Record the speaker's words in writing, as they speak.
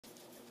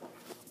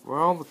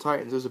Well, the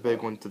Titans is a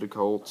big one to the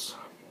Colts.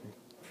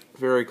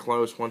 Very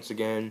close once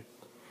again.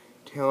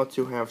 Tale of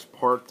Two Halves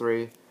Part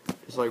 3.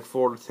 Just like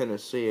Florida,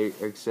 Tennessee,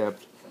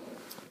 except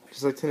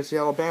just like Tennessee,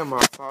 Alabama.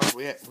 I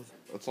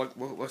thought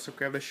let's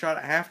grab a shot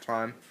at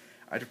halftime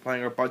after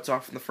playing our butts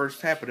off in the first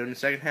half, but in the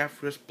second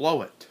half we just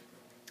blow it.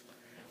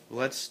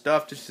 Let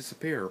stuff just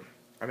disappear.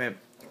 I mean,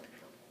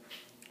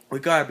 we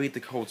gotta beat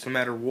the Colts no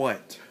matter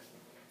what.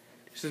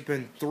 This has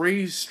been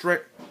 3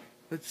 straight.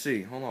 Let's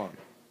see. Hold on.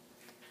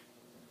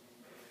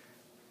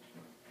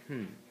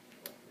 1,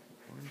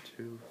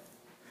 2,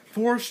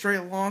 4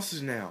 straight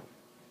losses now.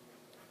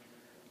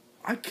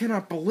 I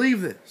cannot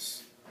believe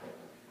this.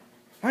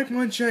 Mike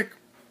UNCHAK,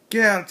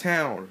 get out of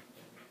town.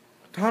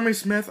 Tommy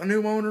Smith, a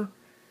new owner,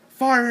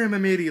 fire him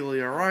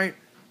immediately, alright?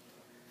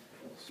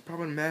 This is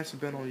probably the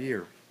massive bet all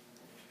year.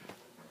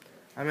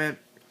 I mean,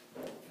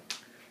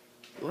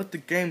 let the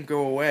game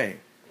go away.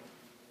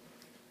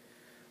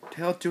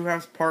 Tale of Two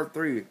Halves Part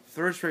 3.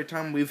 Third straight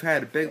time we've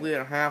had a big lead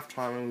at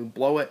halftime and we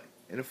blow it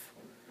in the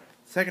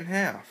second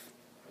half.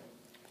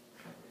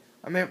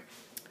 I mean,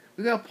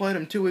 we gotta play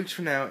them 2 weeks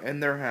from now in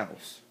their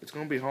house. It's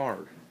gonna be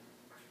hard.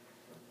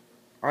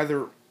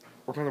 Either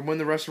we're gonna win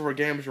the rest of our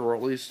games, or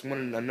at least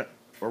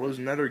lose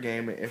another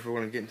game if we're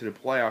gonna get into the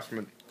playoffs. I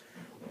mean,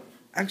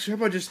 actually,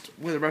 how about just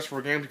win the rest of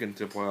our games to get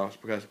into the playoffs?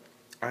 Because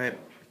I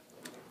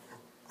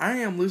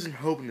am losing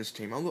hope in this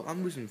team.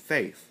 I'm losing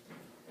faith.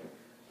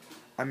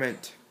 I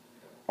meant,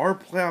 our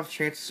playoff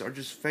chances are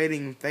just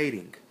fading and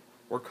fading.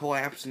 We're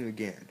collapsing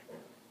again.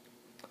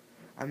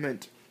 I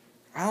meant,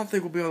 I don't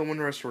think we'll be able to win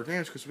the rest of our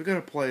games because we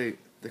gotta play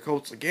the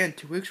Colts again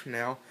 2 weeks from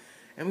now,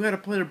 and we gotta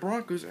play the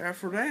Broncos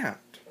after that.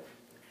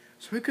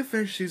 So we could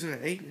finish the season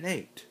at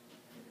 8-8.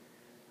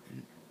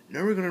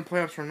 Now we're going to the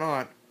playoffs or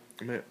not.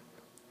 I mean,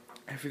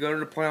 if we go to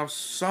the playoffs,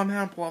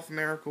 somehow pull off a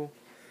miracle,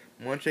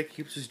 UNCHAK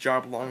keeps his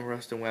job along with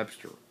Rustin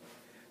Webster.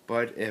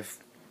 But if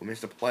we miss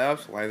the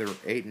playoffs, either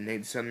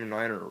 8-8,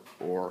 7-9,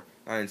 or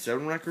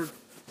 9-7 record,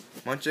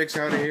 UNCHAK's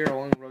out of here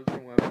along with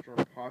Rustin Webster,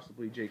 or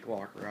possibly Jake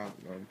Locker. I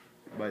don't know.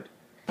 But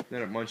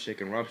then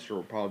UNCHAK and Webster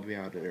will probably be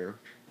out of there.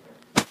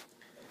 But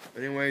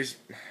anyways,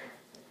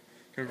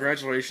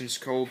 congratulations,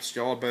 Colts.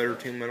 Y'all a better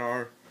team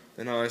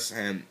than us,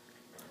 and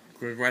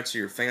congrats to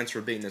your fans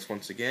for beating us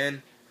once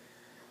again.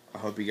 I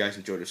hope you guys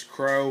enjoyed this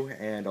crow,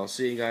 and I'll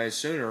see you guys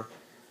sooner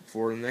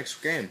for the next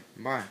game.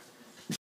 Bye.